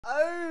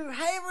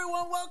Hey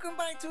everyone, welcome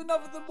back to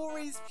another The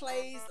Mori's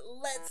Plays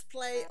Let's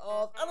Play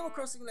of Animal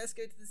Crossing Let's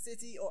Go to the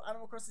City, or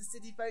Animal Crossing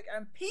City Folk,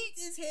 and Pete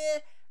is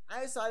here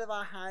outside of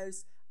our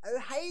house. Oh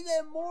hey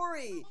there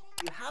Mori,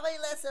 you have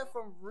a letter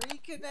from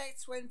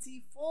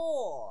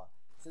Reconnect24.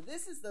 So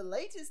this is the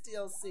latest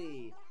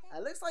DLC.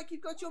 Looks like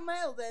you've got your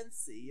mail then,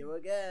 see you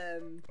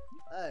again.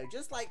 Oh,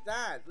 just like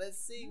that. Let's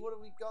see, what have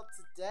we got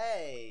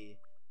today?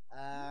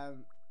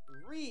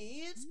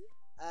 Read.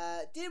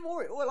 Dear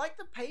Mori, oh I like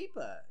the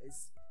paper.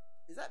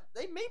 Is that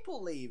they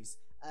maple leaves?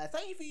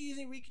 Thank you for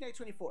using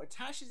Reconnect24.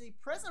 Attached is a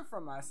present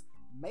from us.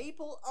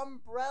 Maple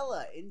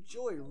umbrella.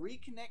 Enjoy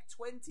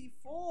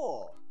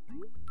Reconnect24.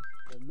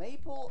 The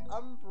maple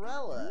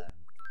umbrella.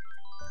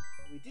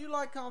 We do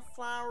like our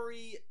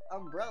flowery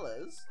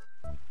umbrellas.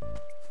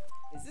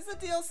 Is this a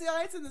DLC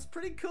item? That's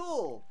pretty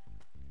cool.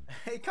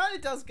 It kind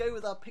of does go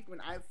with our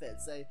pigment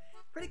outfit, so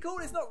pretty cool.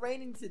 It's not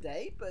raining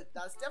today, but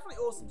that's definitely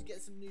awesome to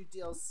get some new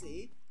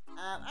DLC.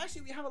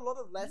 Actually, we have a lot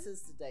of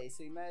letters today,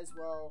 so you may as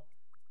well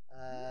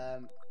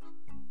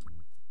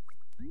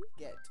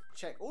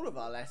check all of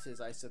our letters,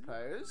 I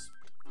suppose.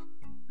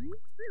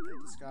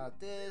 Discard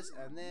this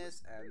and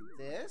this and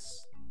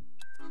this,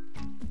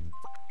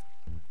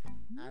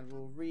 and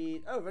we'll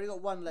read. Oh, we've only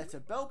got one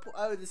letter.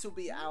 Oh, this will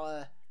be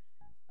our.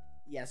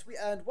 Yes, we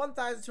earned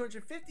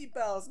 1,250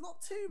 bells.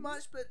 Not too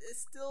much, but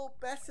it's still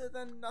better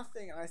than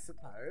nothing, I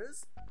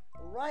suppose.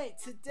 Right,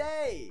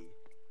 today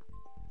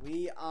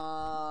we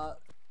are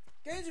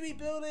going to be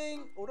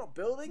building, or not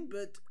building,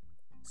 but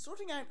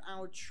sorting out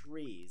our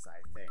trees,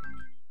 I think.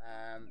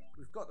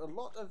 We've got a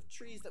lot of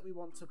trees that we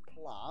want to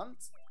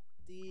plant.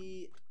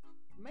 The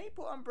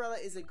maple umbrella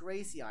is a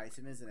Gracie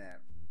item, isn't it?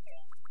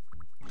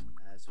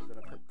 So we're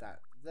going to put that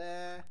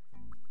there.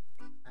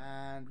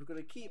 And we're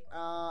going to keep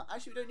our...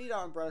 Actually, we don't need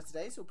our umbrella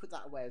today, so we'll put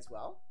that away as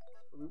well.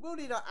 But we will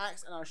need our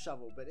axe and our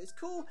shovel, but it's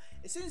cool.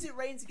 As soon as it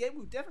rains again,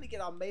 we'll definitely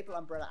get our maple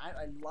umbrella out.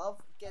 I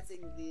love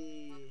getting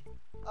the...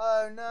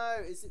 Oh, no.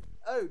 Is it...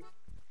 Oh.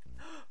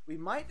 We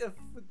might have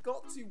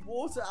forgot to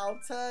water our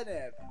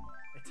turnip.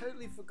 I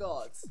totally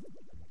forgot.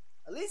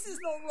 At least it's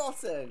not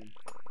rotten.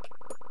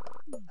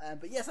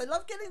 But yes, I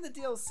love getting the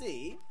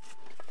DLC.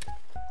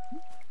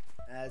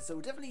 So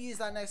we'll definitely use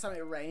that next time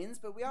it rains.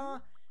 But we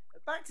are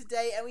back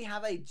today and we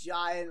have a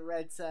giant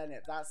red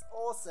turnip. That's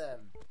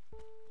awesome.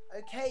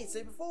 Okay,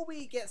 so before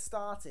we get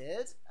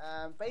started,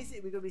 basically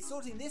we're going to be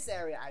sorting this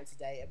area out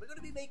today. And we're going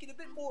to be making a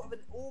bit more of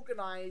an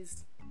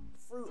organized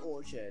fruit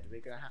orchard.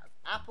 We're going to have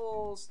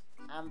apples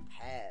and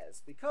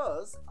pears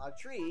because our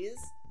trees,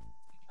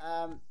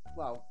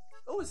 well,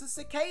 oh, it's a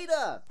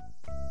cicada.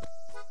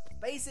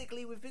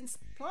 Basically, we've been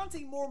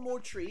planting more and more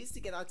trees to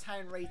get our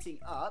town rating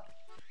up,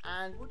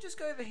 and we'll just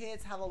go over here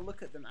to have a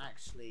look at them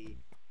actually,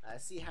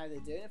 see how they're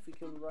doing. If we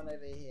can run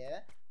over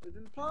here, we've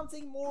been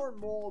planting more and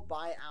more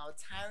by our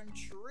town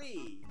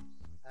tree,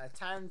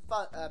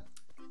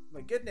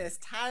 my goodness,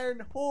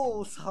 town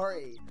hall,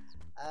 sorry.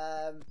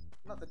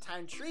 Not the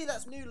town tree,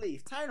 that's New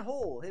Leaf. Town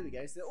hall, here we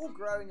go. So they're all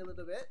growing a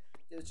little bit.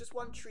 There's just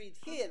one tree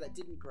here that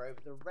didn't grow,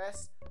 but the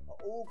rest are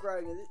all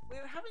growing.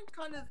 We're having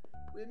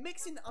we're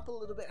mixing up a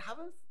little bit,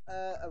 having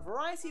a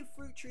variety of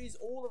fruit trees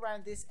all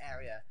around this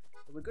area.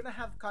 But we're going to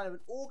have kind of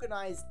an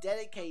organized,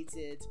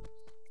 dedicated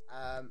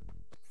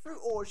fruit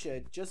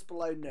orchard just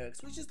below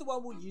Nooks, which is the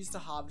one we'll use to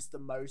harvest the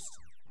most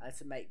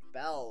to make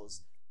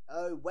bells.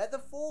 Oh, weather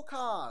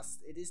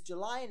forecast. It is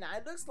July now.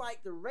 It looks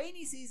like the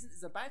rainy season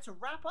is about to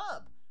wrap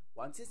up.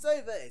 Once it's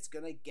over, it's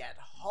gonna get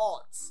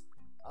hot.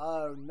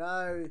 Oh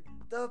no,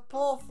 the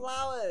poor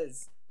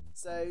flowers.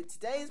 So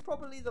today is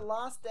probably the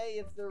last day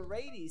of the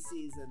rainy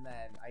season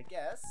then, I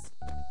guess.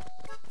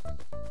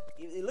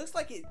 It looks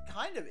like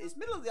it's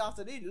middle of the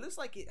afternoon. It looks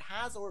like it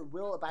has or it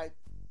will about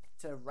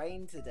to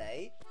rain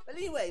today. But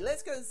anyway,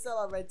 let's go and sell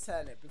our red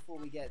turnip before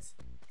we get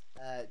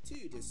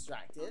too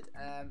distracted.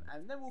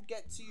 And then we'll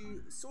get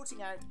to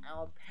sorting out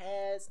our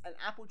pears and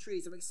apple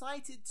trees. I'm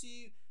excited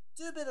to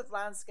do a bit of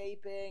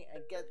landscaping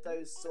and get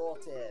those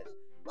sorted.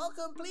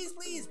 Welcome, please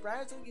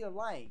browse all you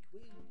like.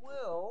 We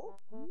will.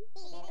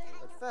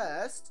 But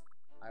first,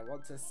 I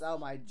want to sell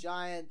my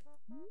giant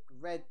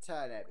red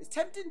turnip. It's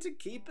tempting to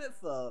keep it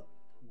for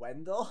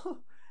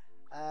Wendell.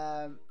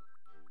 I'm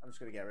just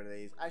going to get rid of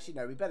these. Actually,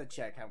 no, we better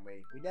check, haven't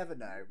we? We never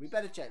know. We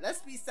better check. Let's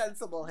be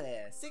sensible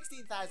here.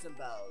 16,000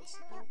 bells.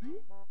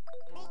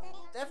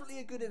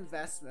 Definitely a good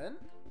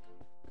investment.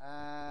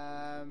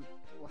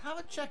 We'll have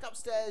a check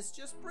upstairs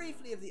just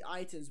briefly of the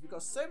items. We've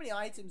got so many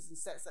items and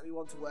sets that we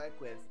want to work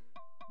with.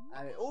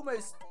 And it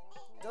almost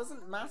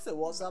doesn't matter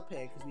what's up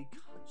here because we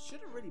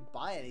shouldn't really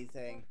buy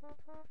anything.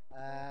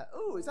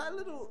 Oh, is that a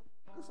little...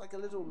 Looks like a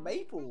little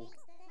maple.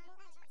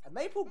 A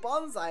maple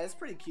bonsai. That's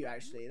pretty cute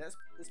actually. Let's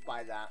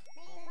buy that.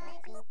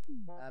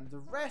 The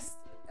rest,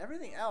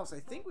 everything else, I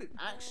think we've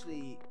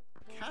actually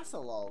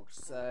catalogued.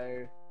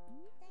 So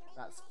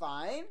that's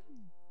fine.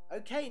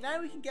 Okay, now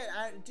we can get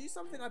out and do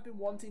something I've been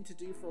wanting to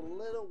do for a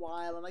little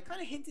while, and I kind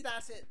of hinted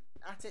at it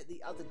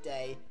the other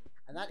day,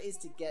 and that is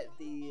to get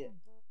the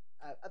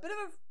a bit of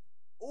an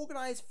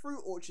organized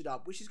fruit orchard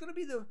up, which is going to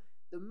be the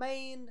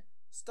main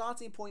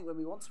starting point when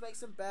we want to make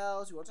some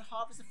bells, we want to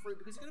harvest the fruit,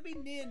 because it's going to be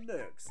near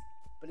Nooks.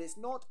 But it's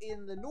not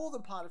in the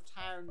northern part of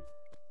town,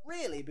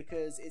 really,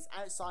 because it's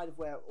outside of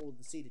where all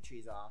the cedar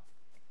trees are.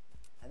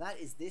 And that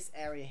is this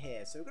area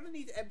here. So we're going to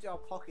need to empty our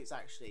pockets,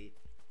 actually.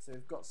 So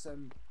we've got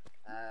some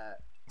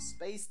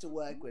space to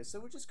work with. So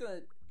we're just going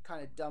to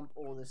kind of dump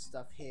all this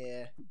stuff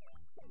here,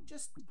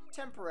 just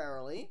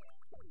temporarily.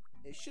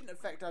 It shouldn't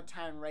affect our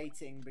town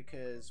rating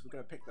because we're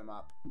going to pick them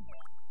up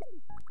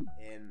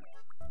in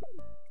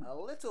a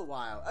little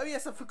while. Oh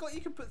yes, I forgot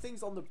you can put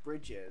things on the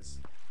bridges.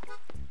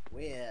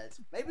 Weird.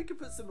 Maybe we could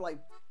put some like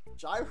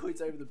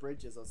gyroids over the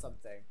bridges or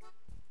something.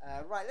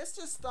 Right, let's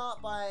just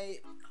start by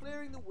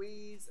clearing the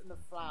weeds and the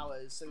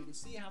flowers so we can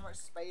see how much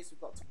space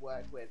we've got to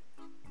work with.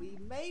 We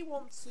may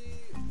want to...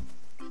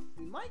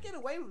 We might get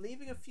away with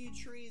leaving a few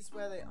trees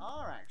where they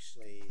are,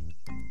 actually.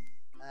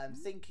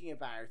 Thinking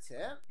about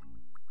it.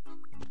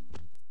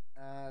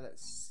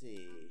 Let's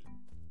see.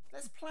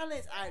 Let's plan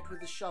it out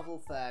with the shovel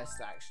first,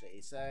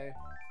 actually. So,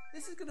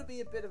 this is going to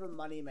be a bit of a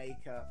money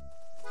maker.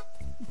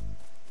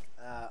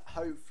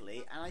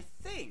 Hopefully. And I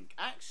think,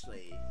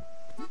 actually...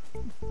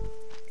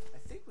 I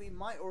think we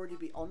might already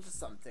be onto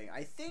something.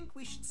 I think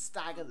we should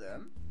stagger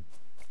them.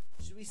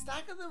 Should we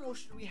stagger them or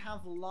should we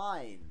have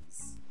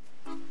lines?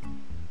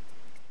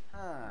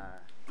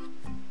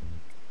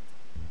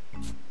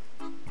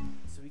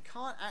 So we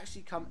can't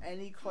actually come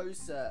any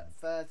closer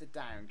further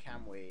down,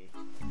 can we?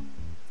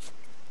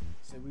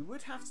 So we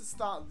would have to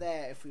start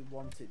there if we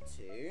wanted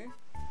to.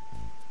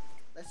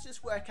 Let's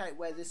just work out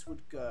where this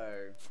would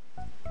go.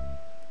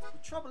 The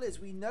trouble is,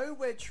 we know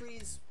where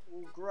trees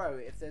will grow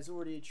if there's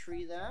already a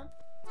tree there.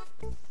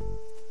 I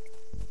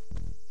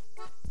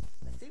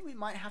think we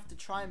might have to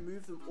try and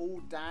move them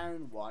all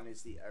down one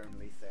is the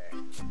only thing.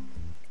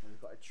 And we've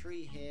got a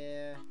tree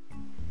here,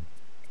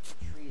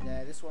 a tree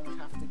there. This one would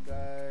have to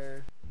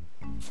go.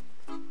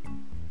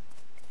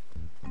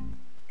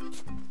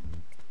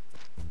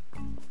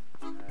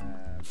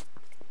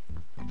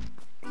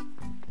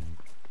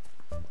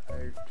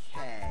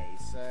 Okay,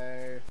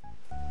 so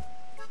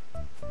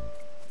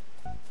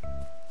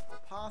our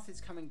path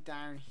is coming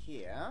down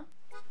here.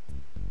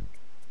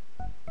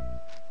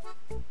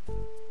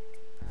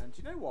 And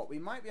you know what? We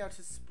might be able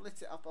to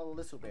split it up a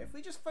little bit. If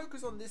we just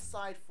focus on this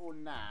side for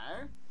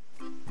now.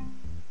 Do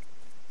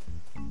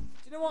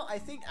you know what? I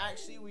think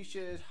actually we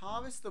should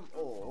harvest them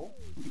all.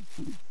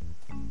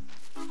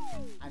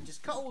 And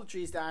just cut all the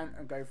trees down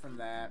and go from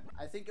there.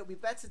 I think it'll be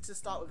better to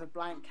start with a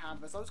blank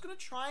canvas. I was going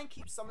to try and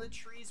keep some of the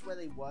trees where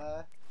they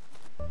were.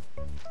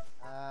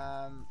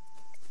 But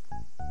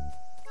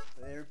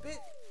they're a bit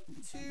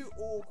too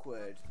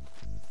awkward.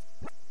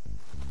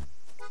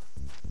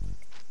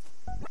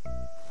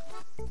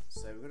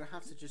 So we're going to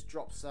have to just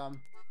drop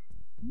some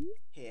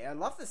here. I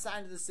love the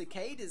sound of the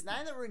cicadas.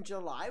 Now that we're in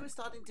July, we're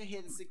starting to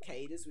hear the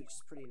cicadas, which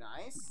is pretty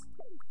nice.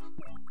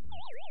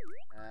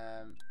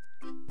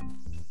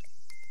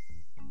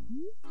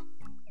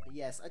 But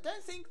yes, I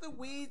don't think the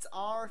weeds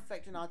are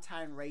affecting our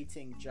town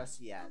rating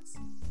just yet.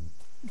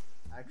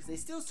 Because they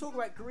still talk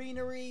about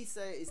greenery,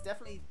 so it's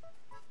definitely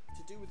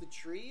to do with the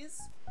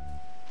trees.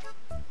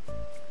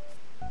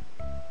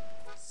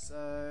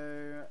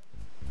 So...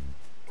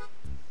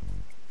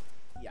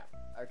 yeah,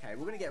 okay,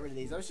 we're going to get rid of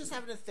these. I was just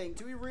having a think,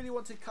 do we really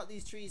want to cut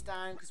these trees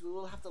down? Because we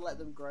will have to let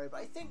them grow, but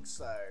I think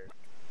so.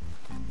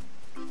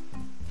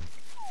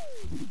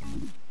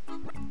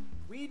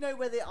 We know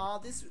where they are.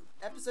 This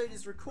episode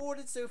is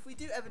recorded, so if we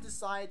do ever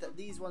decide that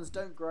these ones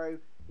don't grow,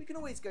 we can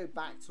always go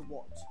back to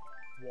what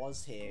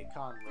was here,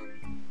 can't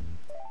we?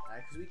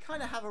 Because we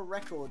kind of have a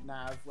record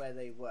now of where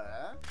they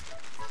were.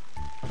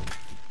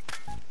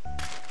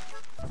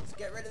 Let's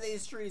get rid of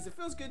these trees. It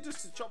feels good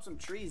just to chop some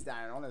trees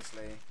down,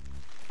 honestly.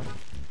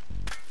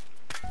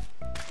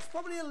 It's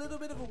probably a little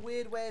bit of a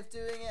weird way of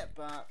doing it,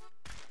 but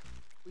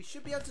we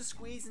should be able to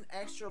squeeze an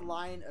extra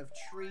line of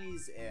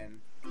trees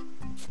in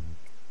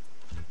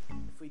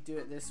if we do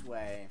it this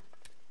way.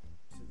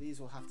 So these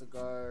will have to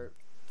go.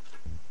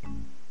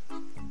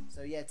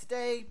 So yeah,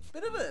 today,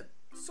 bit of a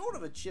sort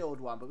of a chilled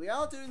one, but we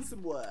are doing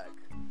some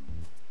work.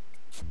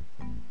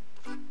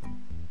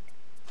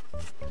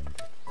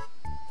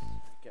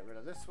 Get rid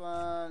of this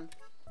one.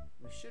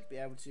 We should be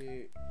able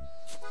to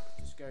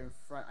just go in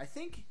front. I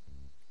think,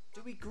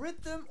 do we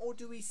grid them or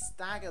do we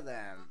stagger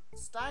them?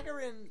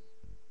 Staggering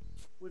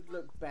would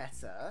look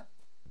better,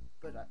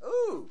 but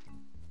ooh,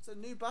 it's a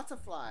new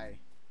butterfly.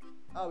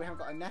 Oh, we haven't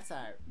got a net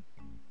out.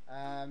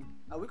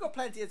 Oh, we've got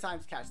plenty of time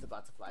to catch the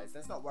butterflies.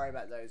 Let's not worry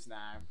about those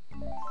now.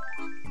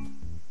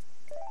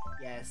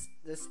 Yes,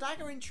 the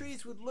staggering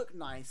trees would look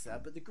nicer,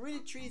 but the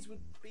gridded trees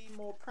would be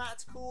more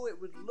practical. It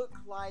would look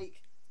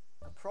like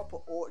a proper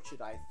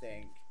orchard, I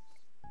think.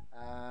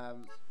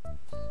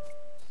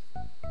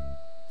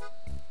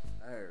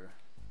 Oh,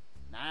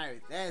 now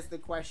there's the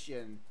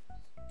question: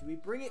 do we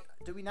bring it?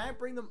 Do we now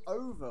bring them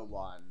over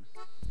one?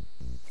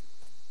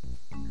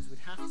 Because we'd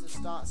have to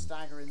start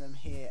staggering them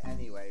here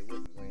anyway,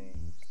 wouldn't we?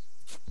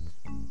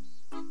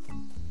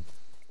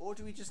 Or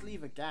do we just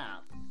leave a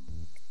gap?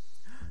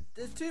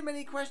 There's too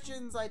many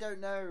questions. I don't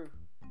know.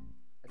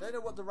 I don't know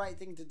what the right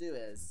thing to do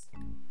is.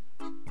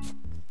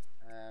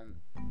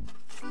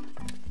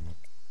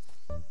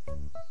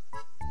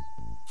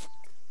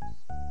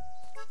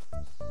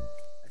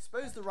 I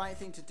suppose the right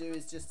thing to do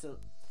is just to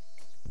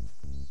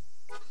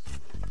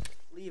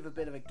leave a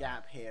bit of a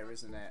gap here,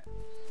 isn't it?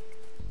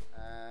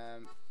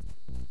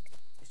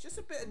 It's just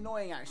a bit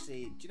annoying,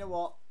 actually. Do you know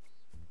what?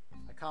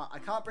 I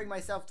can't bring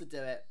myself to do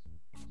it.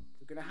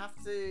 We're gonna have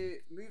to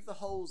move the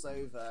holes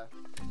over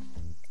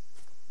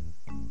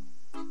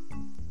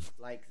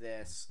like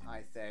this,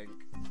 I think.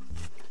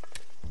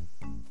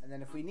 And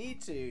then if we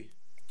need to,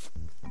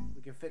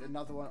 we can fit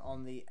another one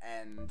on the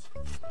end.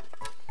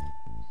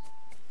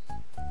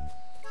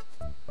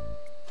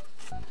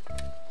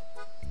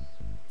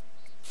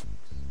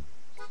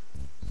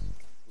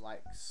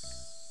 Like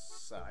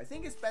so. I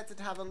think it's better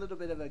to have a little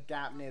bit of a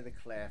gap near the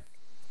cliff.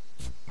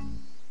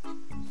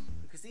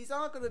 Because these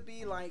are going to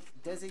be like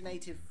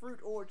designated fruit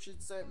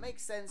orchards, so it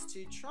makes sense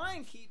to try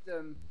and keep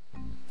them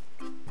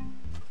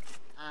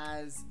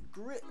as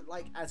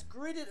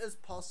gridded as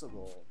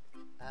possible.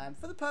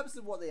 For the purpose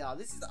of what they are.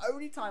 This is the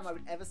only time I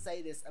would ever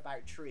say this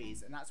about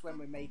trees, and that's when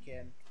we're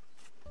making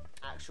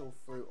actual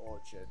fruit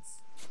orchards,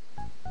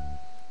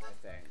 I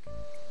think.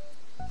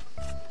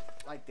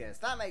 Like this.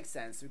 That makes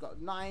sense. We've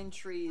got 9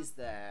 trees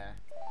there.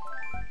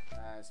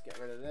 Let's get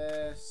rid of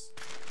this.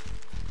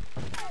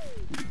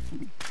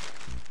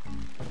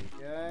 There we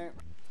go.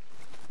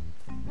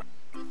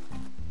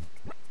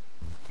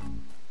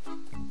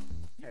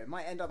 Okay, we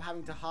might end up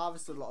having to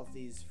harvest a lot of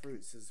these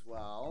fruits as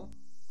well.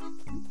 But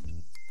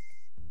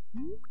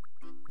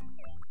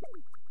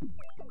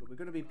we're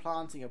going to be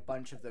planting a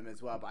bunch of them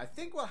as well, but I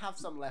think we'll have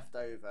some left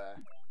over.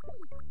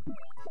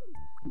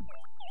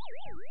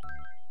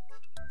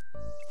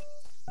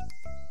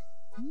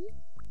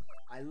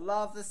 I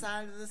love the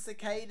sound of the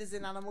cicadas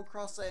in Animal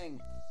Crossing.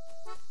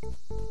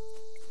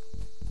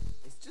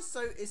 It's just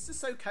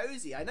so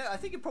cozy. I know, I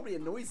think it probably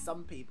annoys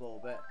some people,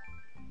 but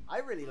I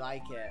really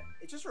like it.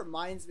 It just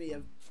reminds me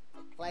of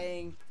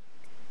playing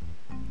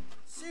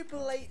super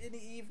late in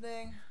the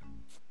evening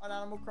on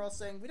Animal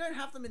Crossing. We don't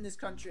have them in this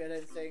country, I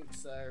don't think,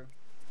 so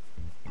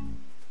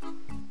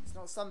it's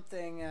not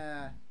something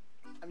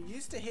I'm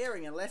used to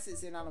hearing unless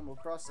it's in Animal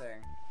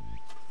Crossing.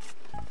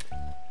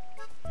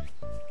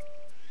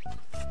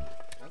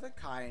 Another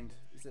kind.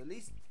 Is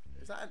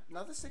that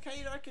another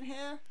cicada I can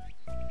hear?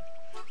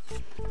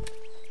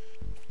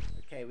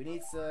 Okay, we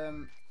need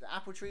some. The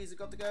apple trees have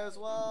got to go as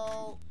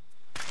well.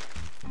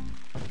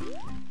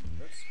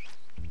 Oops.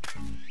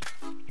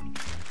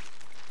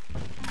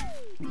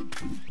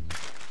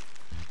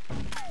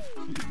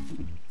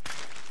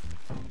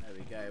 There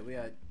we go. We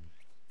are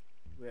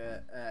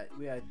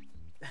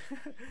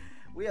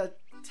we are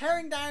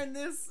tearing down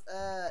this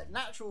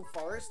natural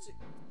forest.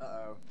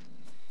 Uh-oh.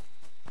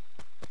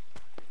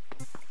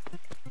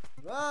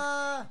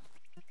 Ah!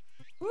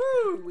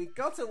 Woo! We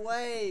got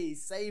away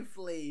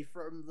safely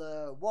from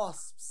the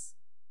wasps.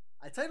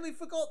 I totally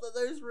forgot that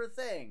those were a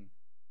thing.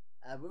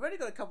 We've only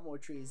got a couple more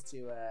trees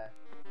to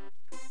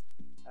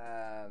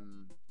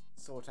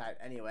sort out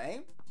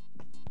anyway.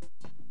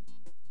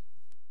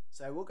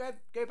 So we'll go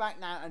back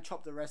now and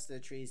chop the rest of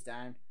the trees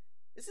down.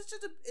 This is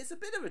just it's a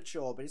bit of a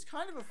chore, but it's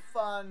kind of a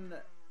fun,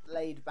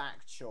 laid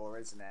back chore,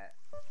 isn't it?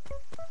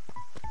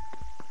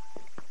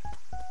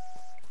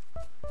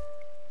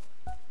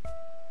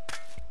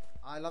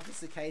 I love the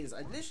cicadas.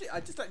 I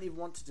just don't even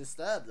want to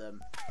disturb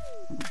them.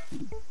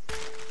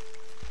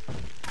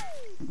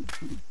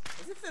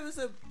 As if there was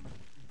a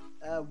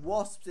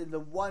wasp in the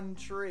one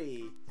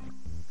tree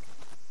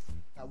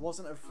that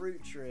wasn't a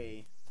fruit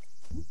tree.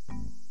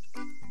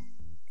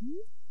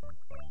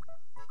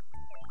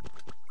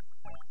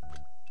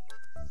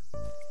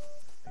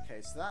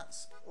 Okay, so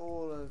that's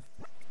all of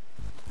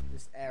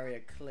this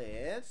area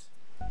cleared.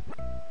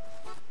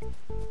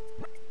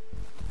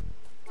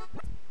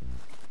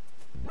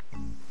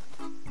 I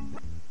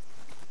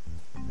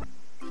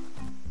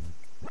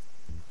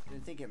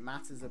don't think it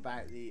matters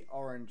about the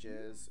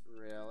oranges,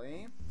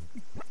 really.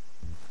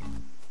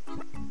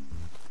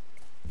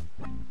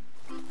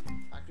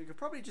 Like, we could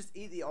probably just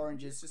eat the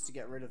oranges just to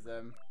get rid of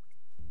them.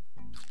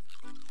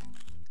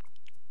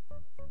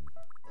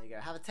 There you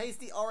go. Have a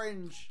tasty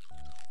orange.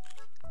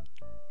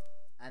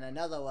 And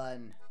another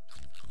one.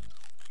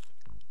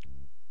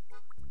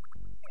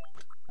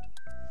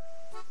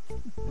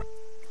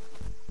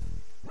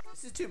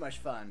 This is too much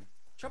fun.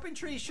 Chopping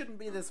trees shouldn't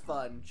be this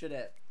fun, should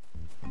it?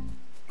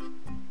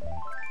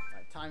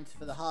 Right, time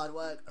for the hard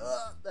work.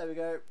 Ugh, there we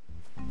go.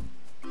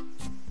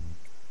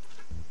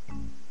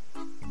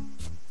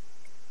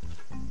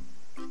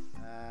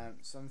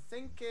 So I'm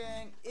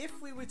thinking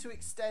if we were to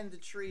extend the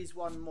trees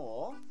one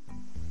more,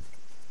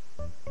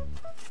 we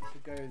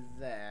could go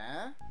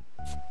there.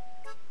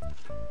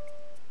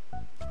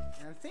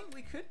 And I think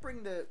we could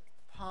bring the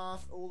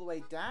path all the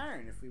way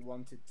down if we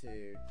wanted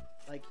to,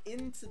 like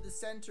into the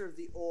center of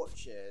the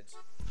orchard.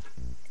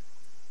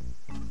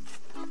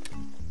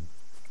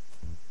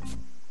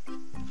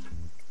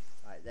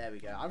 Right, There we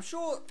go. I'm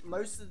sure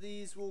most of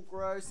these will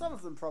grow. Some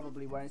of them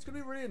probably won't. It's going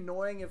to be really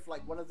annoying if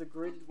like one of the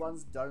gridded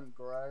ones don't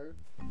grow.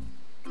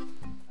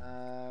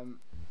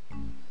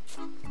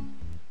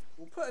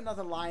 We'll put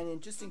another line in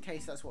just in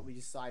case that's what we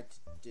decide to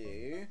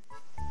do.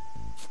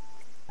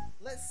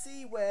 Let's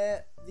see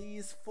where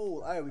these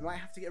fall. Oh, we might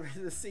have to get rid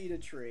of the cedar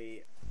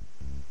tree.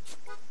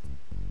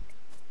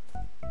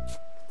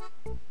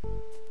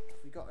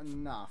 If we got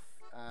enough.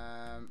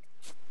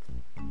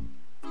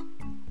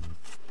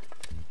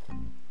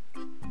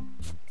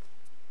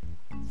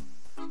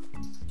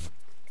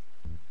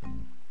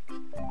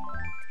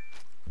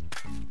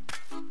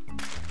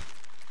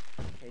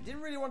 Okay,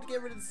 didn't really want to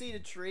get rid of the cedar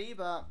tree,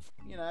 but,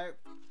 you know,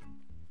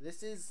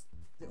 this is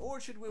the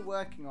orchard we're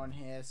working on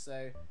here,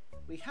 so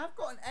we have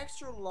got an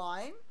extra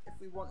line if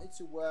we wanted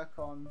to work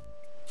on,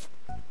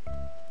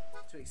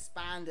 to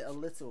expand it a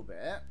little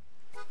bit.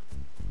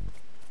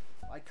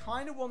 I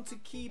kind of want to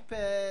keep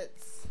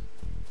it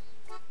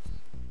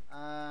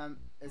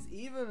as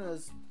even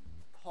as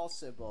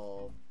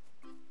possible.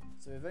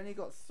 So we've only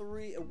got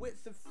a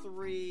width of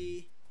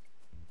 3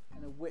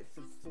 and a width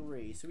of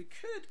 3. So we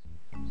could,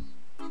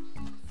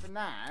 for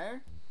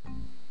now,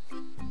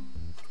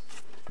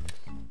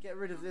 get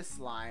rid of this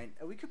line.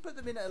 We could put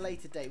them in at a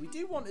later date. We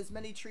do want as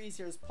many trees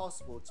here as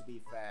possible, to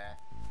be fair.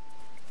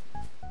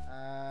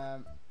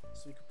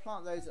 So we could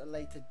plant those at a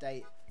later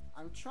date.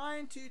 I'm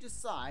trying to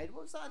decide.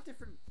 What's that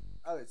different?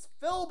 Oh, it's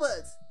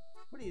Filbert!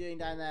 What are you doing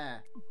down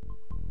there?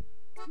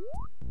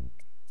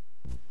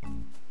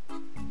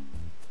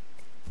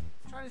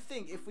 I'm trying to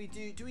think if we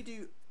do we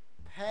do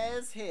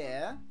pears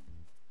here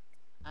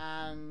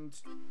and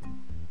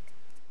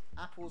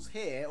apples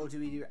here, or do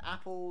we do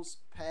apples,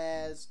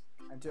 pears,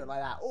 and do it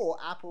like that? Or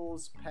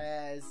apples,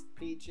 pears,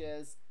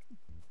 peaches?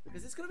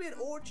 Because it's going to be an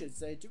orchard,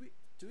 so do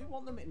we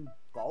want them in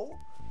bulk?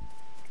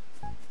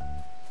 I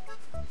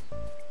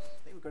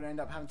think we're going to end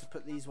up having to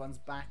put these ones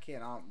back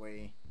in, aren't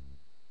we?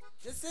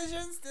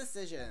 Decisions,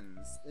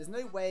 decisions. There's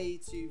no way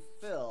to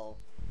fill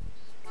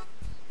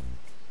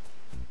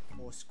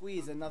or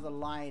squeeze another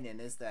line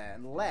in, is there?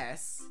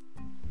 Unless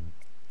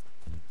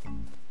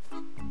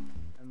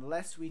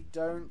we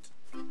don't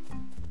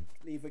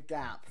leave a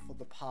gap for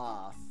the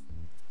path.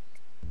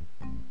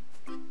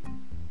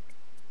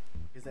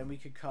 Because then we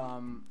could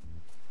come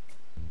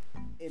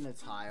in a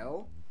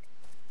tile.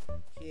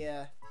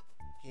 Here,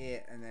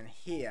 here, and then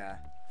here.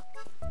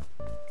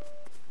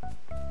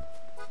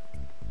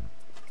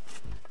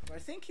 But I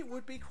think it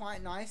would be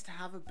quite nice to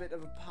have a bit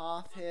of a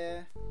path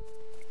here.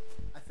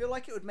 I feel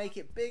like it would make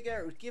it bigger,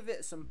 it would give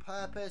it some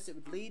purpose, it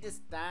would lead us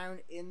down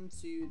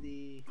into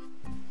the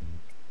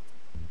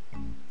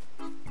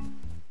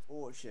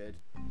orchard.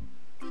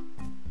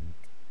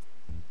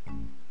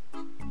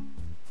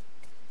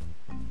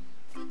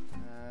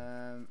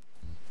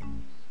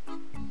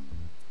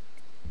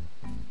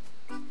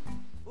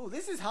 Oh,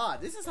 this is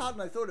hard. This is harder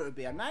than I thought it would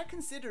be. I'm now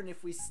considering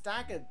if we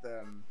staggered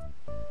them,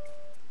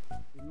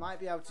 we might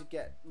be able to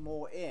get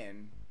more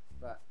in.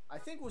 But I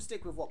think we'll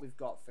stick with what we've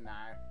got for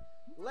now.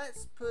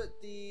 Let's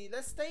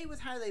stay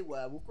with how they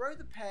were. We'll grow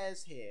the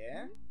pears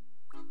here.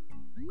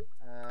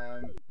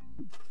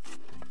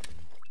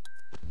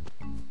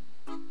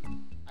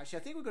 Actually,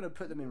 I think we're going to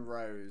put them in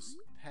rows.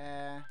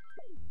 Pear,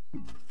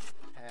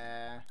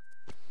 pear,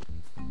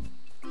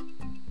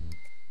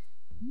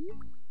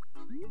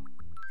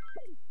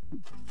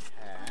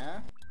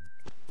 pear.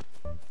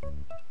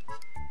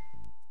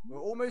 We're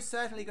almost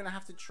certainly going to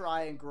have to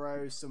try and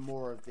grow some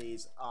more of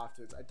these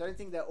afterwards. I don't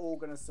think they're all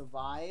going to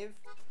survive.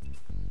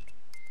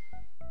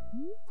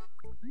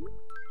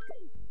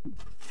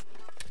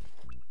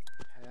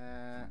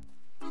 Pear.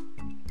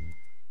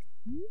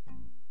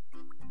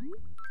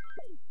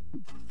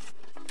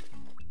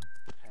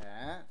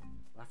 Pear.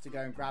 We'll have to go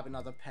and grab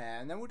another pear.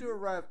 And then we'll do a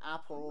row of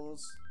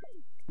apples.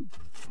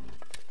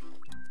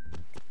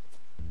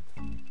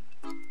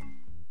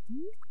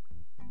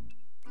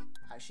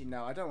 Actually,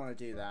 no, I don't want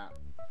to do that.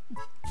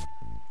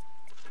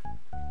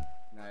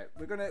 No,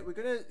 we're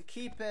gonna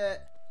keep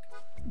it.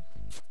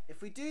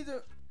 If we do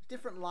the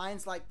different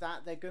lines like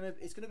that,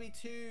 it's gonna be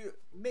too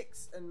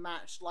mix and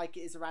match like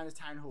it is around the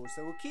town hall.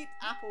 So we'll keep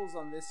apples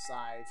on this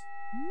side.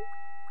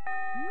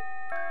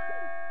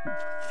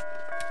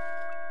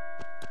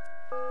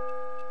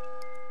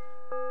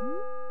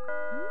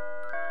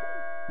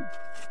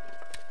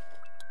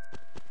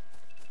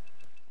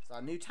 It's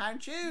our new town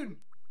tune.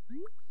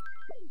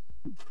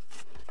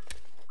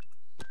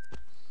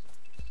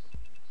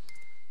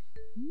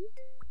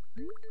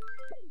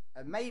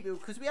 And maybe,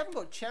 because we haven't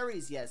got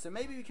cherries yet, so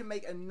maybe we can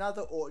make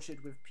another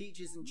orchard with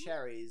peaches and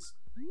cherries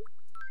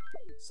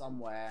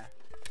somewhere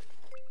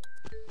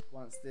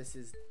once this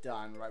is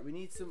done. Right, we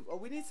need some. Oh,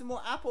 we need some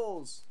more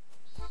apples.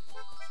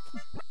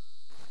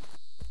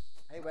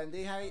 Hey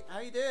Wendy, how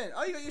you doing?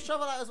 Oh, you got your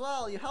shovel out as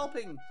well. You're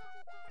helping.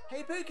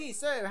 Hey Pookie,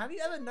 so have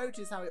you ever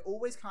noticed how I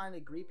always kind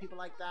of greet people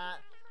like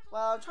that?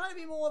 Well, I'm trying to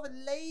be more of a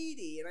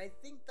lady, and I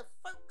think the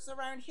folks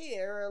around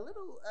here are a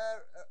little,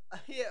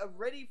 are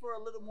ready for a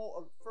little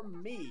more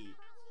from me.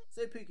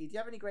 So, Pookie, do you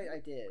have any great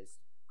ideas?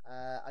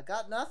 I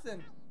got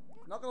nothing.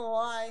 Not gonna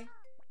lie.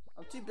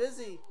 I'm too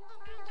busy.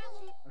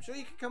 I'm sure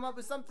you can come up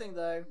with something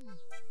though.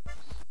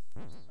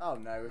 Oh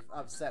no, we've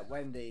upset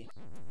Wendy.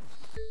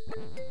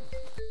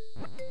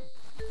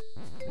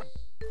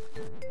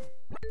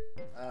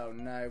 Oh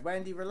no,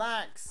 Wendy,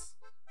 relax.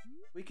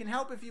 We can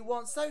help if you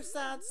want. So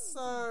sad,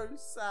 so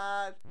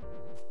sad.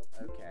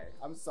 Okay,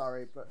 I'm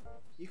sorry, but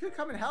you could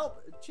come and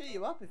help, cheer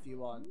you up if you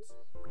want.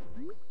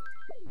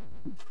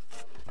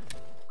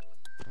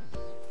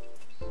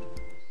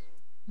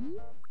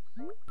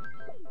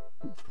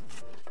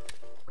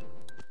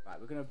 Right,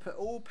 we're going to put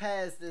all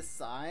pears this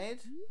side.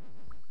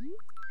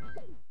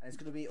 And it's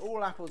going to be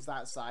all apples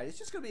that side. It's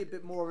just going to be a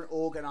bit more of an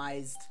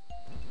organised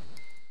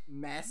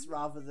mess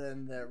rather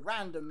than the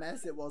random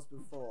mess it was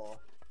before.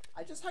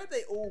 I just hope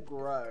they all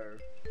grow.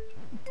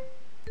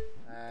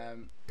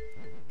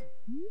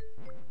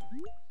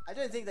 I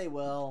don't think they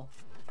will.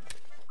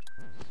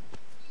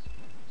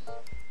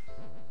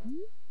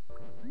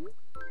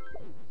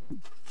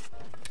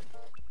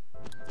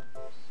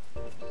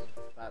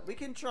 But we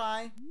can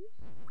try.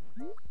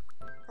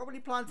 Probably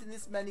planting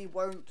this many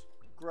won't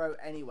grow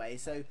anyway.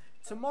 So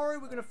tomorrow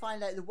we're going to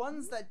find out the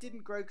ones that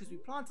didn't grow because we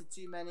planted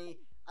too many,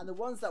 and the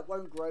ones that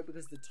won't grow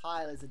because the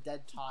tile is a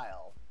dead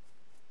tile.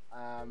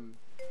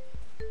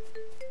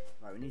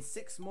 Right, we need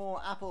 6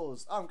 more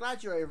apples. Oh, I'm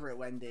glad you're over it,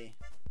 Wendy.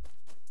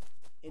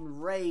 In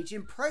rage,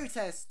 in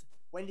protest,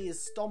 Wendy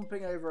is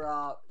stomping over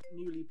our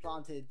newly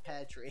planted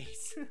pear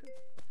trees.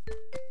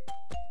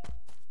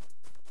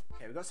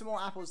 Okay, we've got some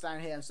more apples down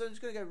here. So I'm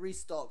just going to go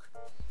restock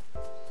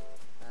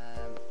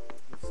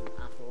with some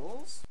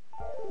apples.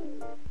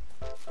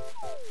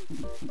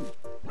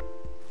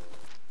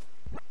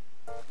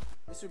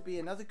 This would be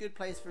another good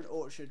place for an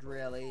orchard,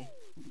 really.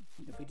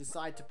 If we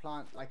decide to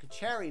plant like a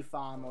cherry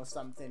farm or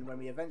something when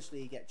we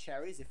eventually get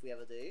cherries, if we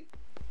ever do.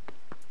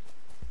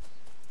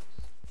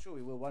 I'm sure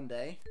we will one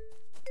day.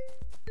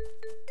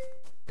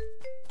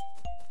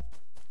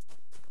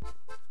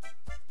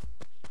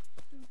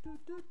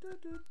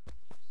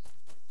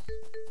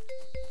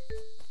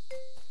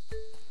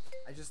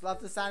 I just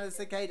love the sound of the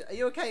cicada. Are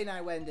you okay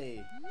now,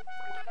 Wendy?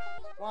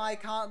 Why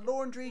can't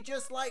laundry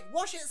just like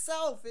wash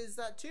itself? Is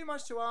that too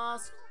much to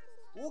ask?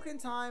 Walking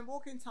time,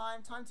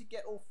 time to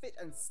get all fit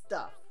and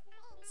stuff.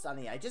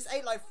 Sunny, I just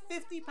ate like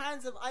 50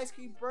 pounds of ice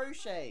cream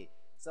brochet,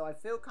 so I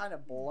feel kind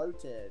of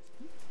bloated.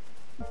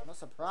 I'm not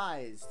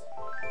surprised.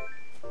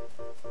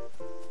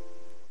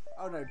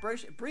 Oh no,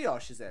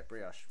 brioche is it?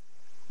 Brioche.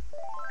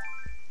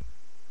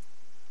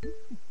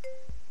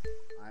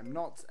 I'm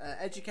not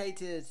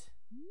educated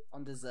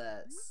on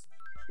desserts.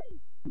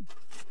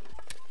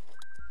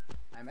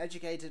 I'm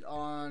educated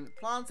on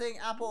planting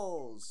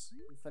apples.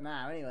 For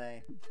now,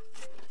 anyway.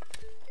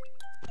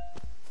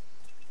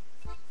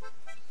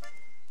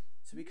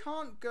 So we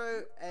can't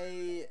go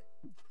a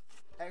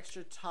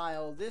extra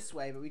tile this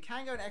way, but we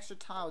can go an extra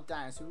tile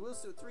down. So we will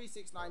still 3,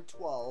 6, 9,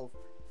 12.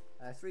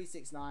 3,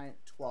 6, 9,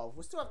 12.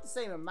 We'll still have the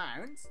same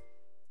amount.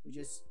 We're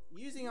just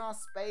using our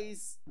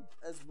space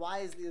as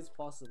wisely as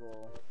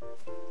possible.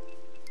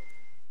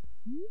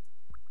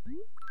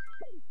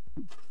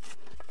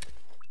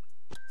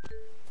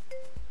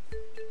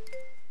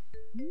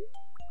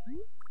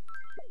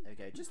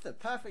 Okay, just the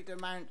perfect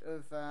amount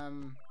of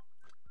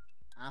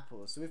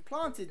apples. So we've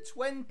planted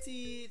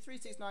 20, 3,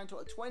 6, 9,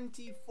 12,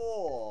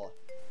 24.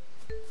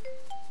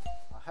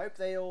 I hope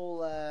they all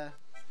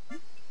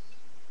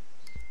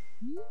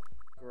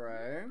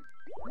grow.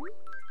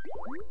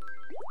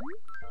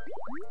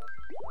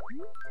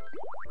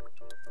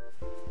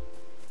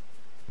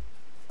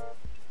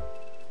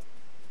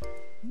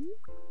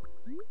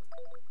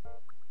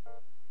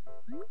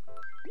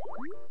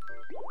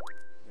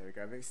 There we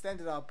go. We've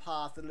extended our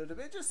path a little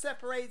bit. Just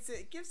separates it.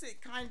 It gives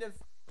it kind of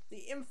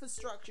the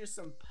infrastructure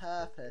some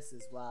purpose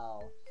as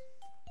well.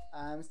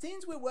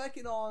 Since we're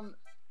working on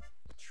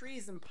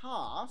trees and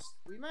paths,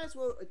 we may as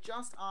well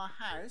adjust our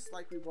house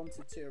like we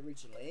wanted to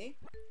originally.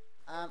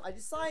 I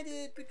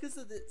decided because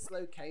of its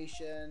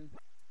location,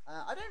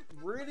 I don't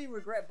really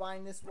regret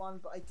buying this one,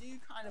 but I do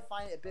kind of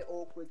find it a bit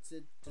awkward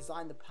to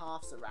design the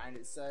paths around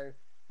it. So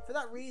for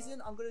that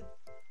reason, I'm going to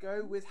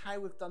go with how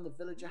we've done the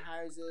villager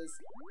houses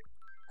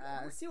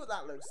and see what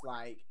that looks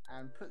like,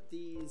 and put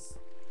this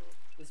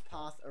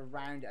path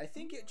around it. I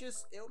think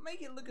it'll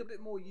make it look a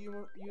bit more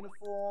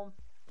uniform,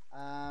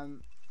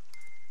 and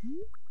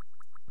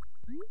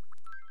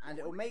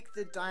it'll make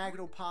the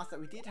diagonal path that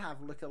we did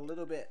have look a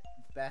little bit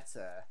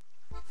better.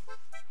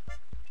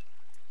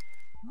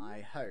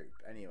 I hope,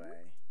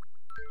 anyway.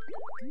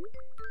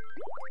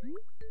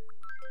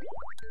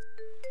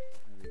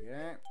 There we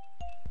go.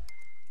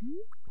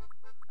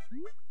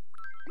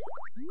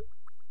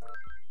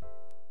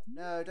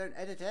 No, don't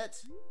edit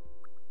it.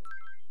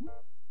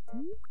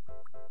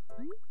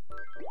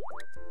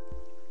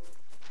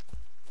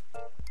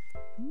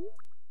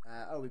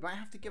 Oh, we might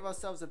have to give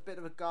ourselves a bit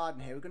of a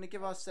garden here. We're going to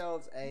give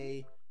ourselves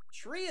a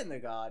tree in the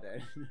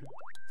garden.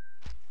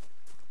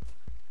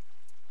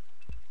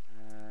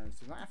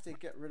 So we might have to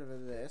get rid of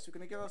this. We're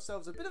going to give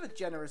ourselves a bit of a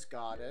generous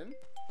garden,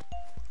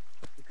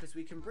 because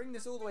we can bring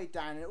this all the way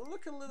down and it will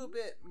look a little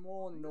bit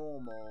more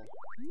normal.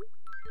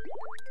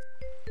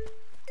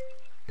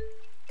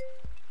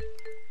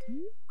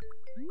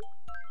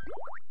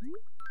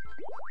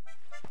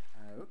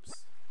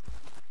 Oops.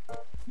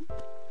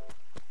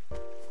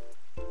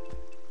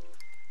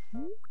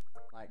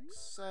 Like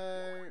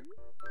so.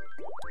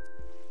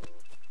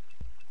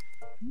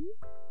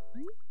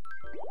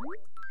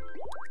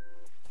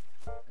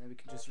 And we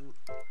can just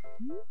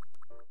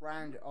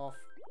round it off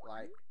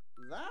like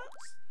that.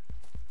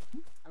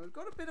 And we've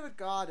got a bit of a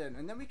garden,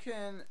 and then we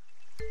can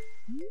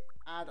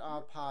add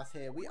our path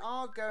here. We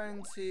are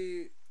going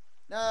to...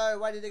 No,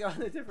 why did it go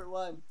on a different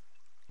one?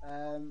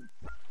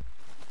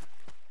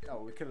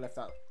 Oh, we could have left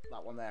that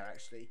one there,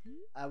 actually.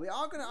 We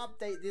are going to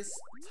update this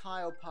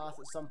tile path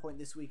at some point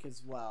this week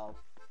as well.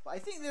 But I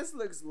think this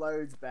looks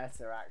loads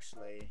better,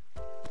 actually.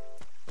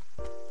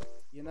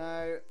 You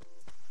know...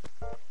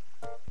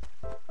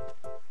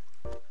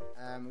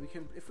 we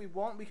can, if we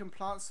want, we can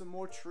plant some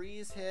more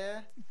trees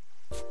here.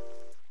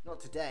 Not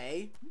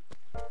today.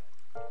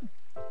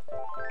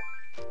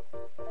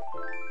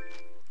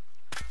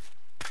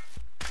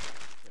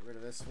 Get rid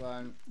of this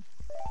one.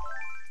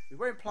 We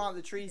won't plant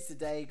the trees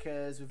today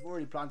because we've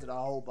already planted a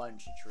whole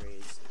bunch of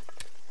trees.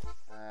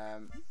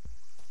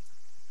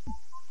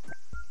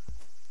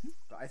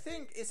 But I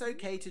think it's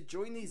okay to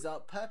join these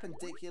up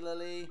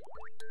perpendicularly.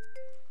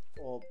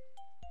 Or,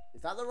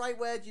 is that the right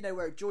word? You know,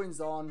 where it joins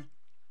on.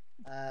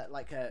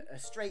 Like a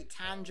straight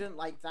tangent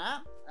like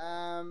that.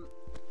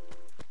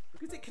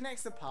 Because it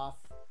connects the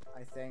path,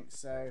 I think.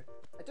 So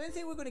I don't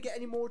think we're going to get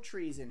any more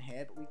trees in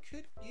here, but we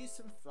could use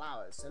some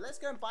flowers. So let's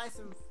go and buy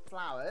some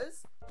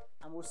flowers,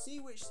 and we'll see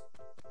which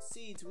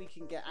seeds we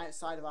can get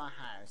outside of our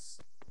house.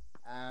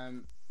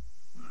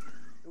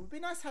 It would be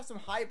nice to have some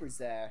hybrids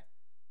there,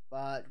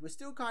 but we're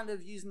still kind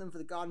of using them for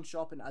the garden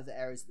shop and other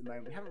areas at the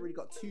moment. We haven't really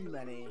got too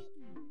many.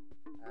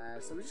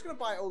 So we're just going to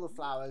buy all the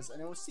flowers,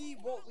 and then we'll see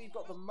what we've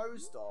got the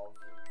most of.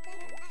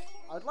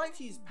 I'd like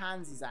to use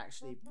pansies,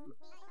 actually,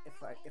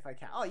 if I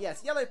can. Oh,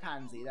 yes, yellow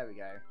pansy. There we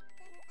go.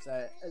 So,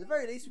 at the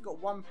very least, we've got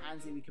one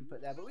pansy we can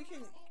put there, but we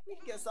can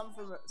get some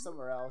from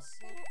somewhere else.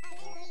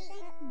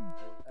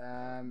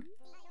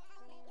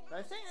 But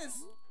I think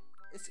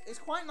it's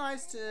quite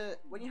nice to,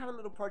 when you have a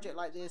little project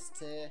like this,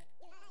 to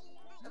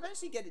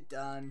eventually get it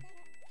done.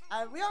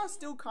 And we are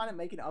still kind of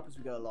making it up as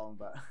we go along,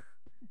 but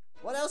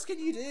what else can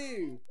you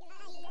do?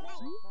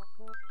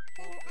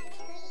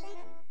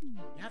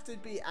 You have to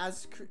be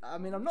as... I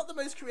mean, I'm not the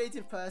most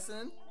creative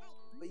person,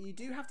 but you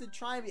do have to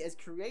try and be as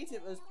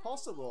creative as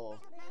possible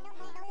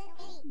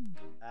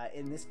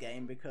in this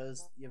game,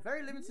 because you're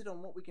very limited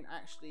on what we can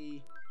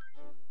actually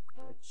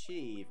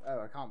achieve.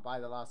 Oh, I can't buy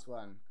the last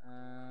one.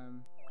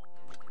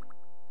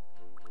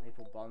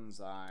 Maple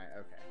bonsai.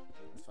 Okay,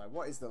 that's fine.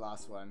 What is the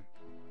last one?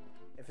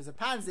 If it's a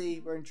pansy,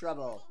 we're in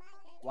trouble.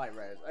 White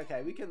rose.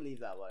 Okay, we can leave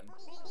that one.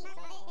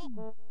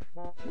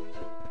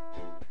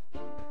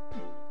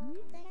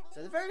 So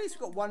at the very least,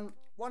 we've got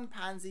one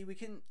pansy. We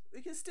can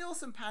steal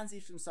some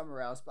pansies from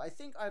somewhere else, but I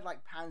think I'd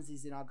like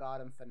pansies in our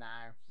garden for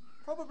now.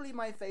 Probably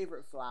my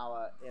favorite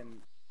flower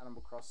in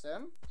Animal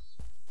Crossing.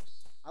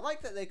 I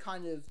like that they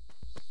kind of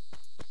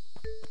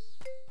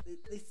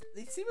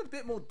they seem a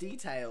bit more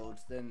detailed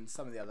than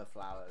some of the other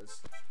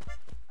flowers.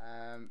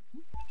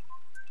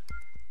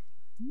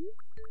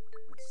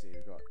 Let's see,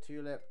 we've got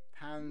tulip,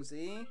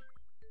 pansy,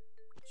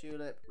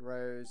 tulip,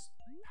 rose,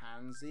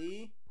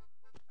 pansy,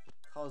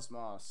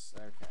 cosmos.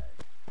 Okay.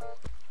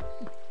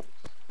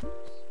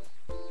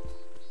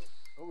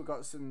 Oh, we've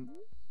got some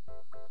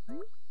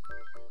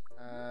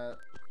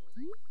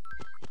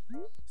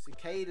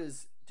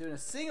cicadas doing a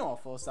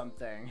sing-off or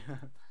something.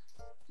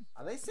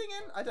 Are they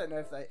singing? I don't know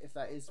if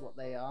that is what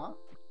they are.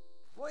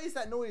 What is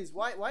that noise?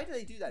 Why do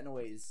they do that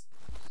noise?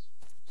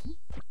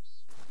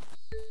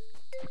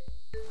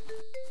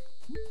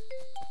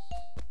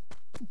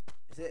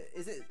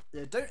 Is it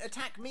the "don't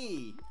attack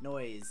me"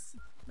 noise?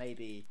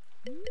 Maybe.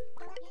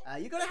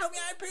 You gotta help me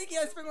out, Pookie!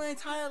 I spent my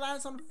entire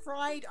allowance on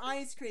fried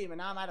ice cream and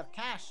now I'm out of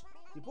cash.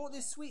 You bought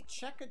this sweet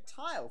checkered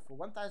tile for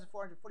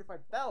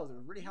 1,445 bells. It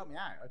would really help me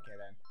out. Okay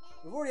then.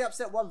 We've already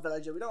upset one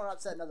villager. We don't want to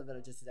upset another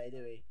villager today,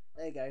 do we?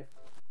 There you go.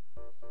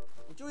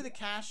 Enjoy the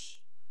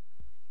cash.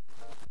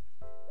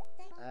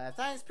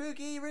 Thanks,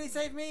 Pookie. You really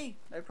saved me.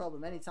 No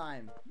problem.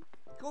 Anytime.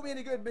 Call me in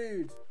a good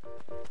mood.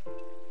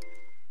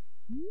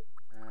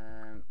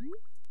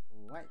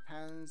 White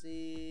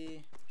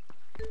pansy.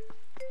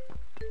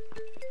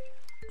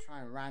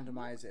 Try and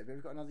randomize it. But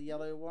we've got another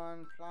yellow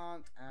one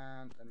plant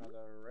and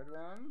another red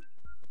one.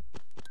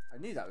 I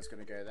knew that was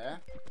going to go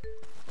there.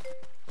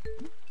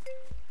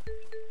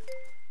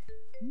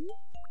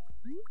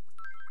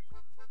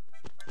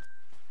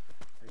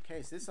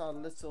 Okay, so this is our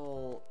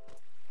little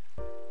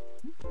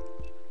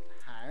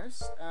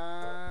house.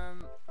 I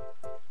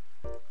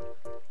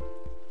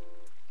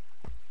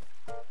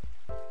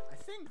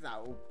think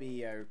that will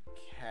be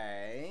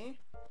okay.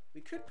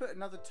 We could put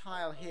another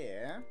tile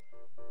here.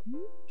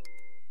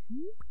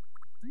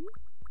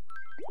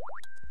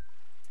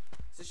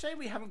 It's a shame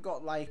we haven't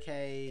got like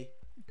a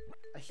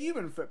a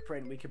human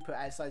footprint we could put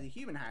outside the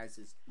human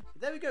houses.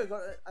 But there we go,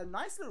 got a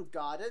nice little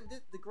garden.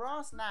 The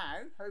grass now,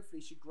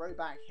 hopefully, should grow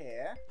back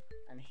here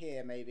and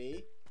here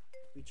maybe.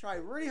 We try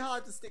really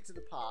hard to stick to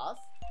the path.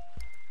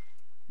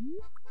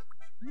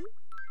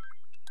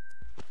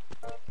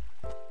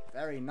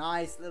 Very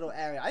nice little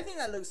area. I think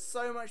that looks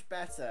so much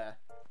better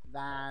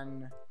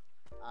than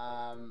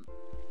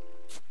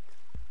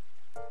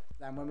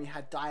when we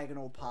had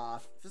diagonal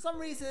path. For some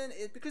reason,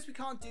 because we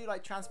can't do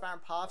like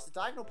transparent paths, the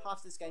diagonal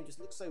paths of this game just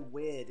look so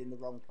weird in the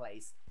wrong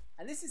place.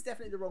 And this is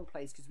definitely the wrong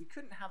place because we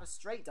couldn't have a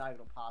straight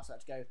diagonal path, so I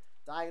had to go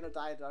diagonal,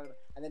 diagonal,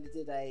 and then it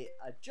did a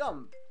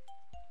jump.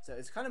 So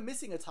it's kind of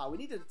missing a tile. We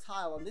needed a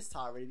tile on this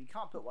tile really, we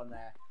can't put one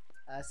there.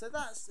 So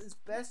that's as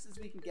best as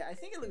we can get. I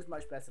think it looks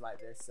much better like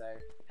this. So,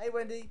 hey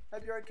Wendy,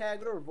 hope you're okay. I'm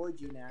going to avoid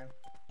you now.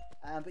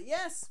 But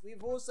yes,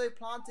 we've also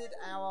planted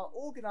our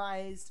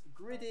organized,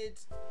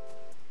 gridded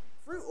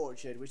fruit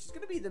orchard, which is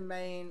going to be the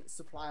main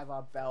supply of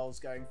our bells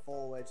going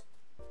forward.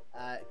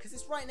 Because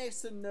it's right next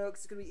to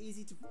nooks, it's going to be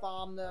easy to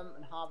farm them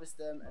and harvest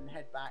them and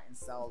head back and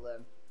sell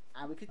them.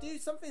 And we could do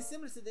something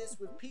similar to this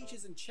with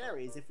peaches and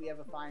cherries if we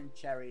ever find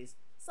cherries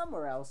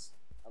somewhere else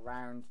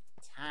around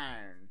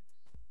town.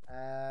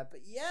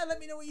 But yeah, let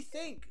me know what you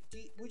think.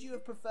 Would you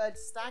have preferred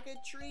staggered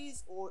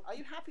trees, or are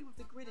you happy with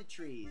the gridded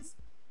trees?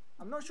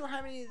 I'm not sure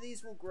how many of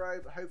these will grow,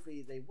 but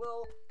hopefully they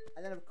will.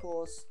 And then of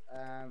course,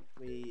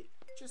 we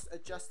just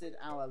adjusted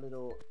our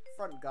little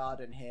front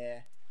garden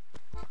here.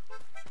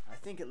 I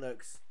think it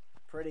looks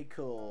pretty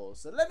cool.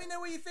 So let me know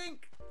what you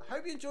think. I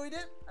hope you enjoyed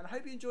it, and I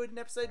hope you enjoyed an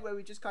episode where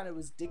we just kind of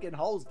was digging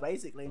holes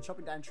basically and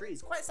chopping down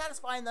trees. Quite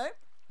satisfying though.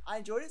 I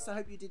enjoyed it, so I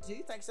hope you did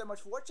too. Thanks so much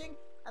for watching,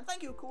 and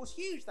thank you, of course,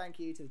 huge thank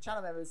you to the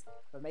channel members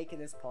for making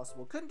this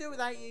possible. Couldn't do it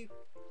without you,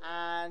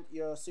 and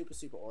you're super,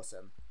 super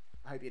awesome.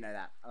 I hope you know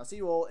that. I'll see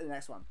you all in the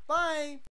next one. Bye!